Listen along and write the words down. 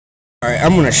Alright,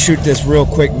 I'm gonna shoot this real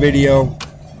quick video.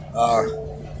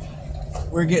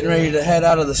 We're getting ready to head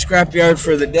out of the scrapyard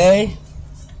for the day.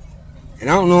 And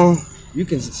I don't know, you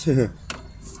can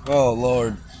oh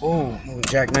Lord. Oh, I'm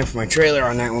jackknife my trailer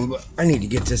on that one, but I need to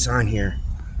get this on here.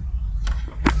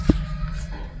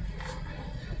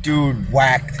 Dude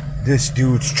whacked this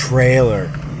dude's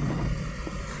trailer.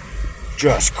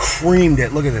 Just creamed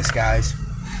it. Look at this, guys.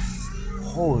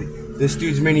 Holy, this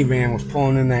dude's minivan was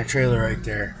pulling in that trailer right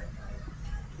there.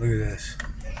 Look at this.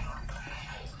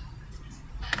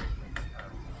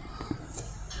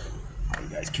 You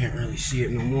guys can't really see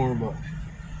it no more, but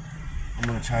I'm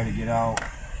gonna try to get out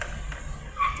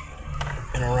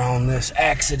and around this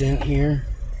accident here.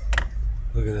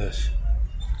 Look at this.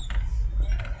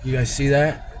 You guys see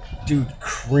that? Dude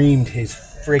creamed his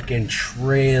freaking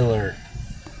trailer.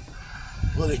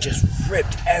 Look, it just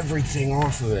ripped everything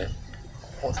off of it.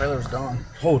 Whole trailer's gone.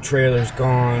 Whole trailer's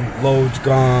gone. Load's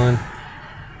gone.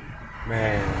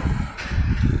 Man,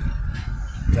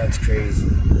 that's crazy.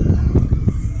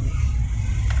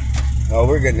 Oh,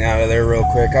 we're getting out of there real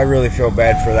quick. I really feel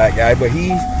bad for that guy, but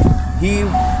he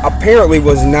apparently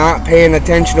was not paying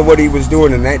attention to what he was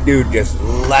doing, and that dude just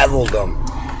leveled him.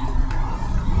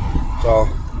 So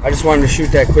I just wanted to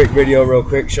shoot that quick video real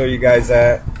quick, show you guys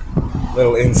that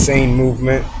little insane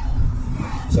movement.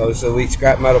 So this is Elite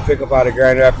Scrap Metal Pickup out of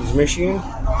Grand Rapids, Michigan.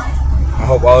 I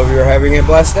hope all of you are having a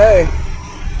blessed day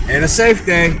and a safe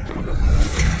day.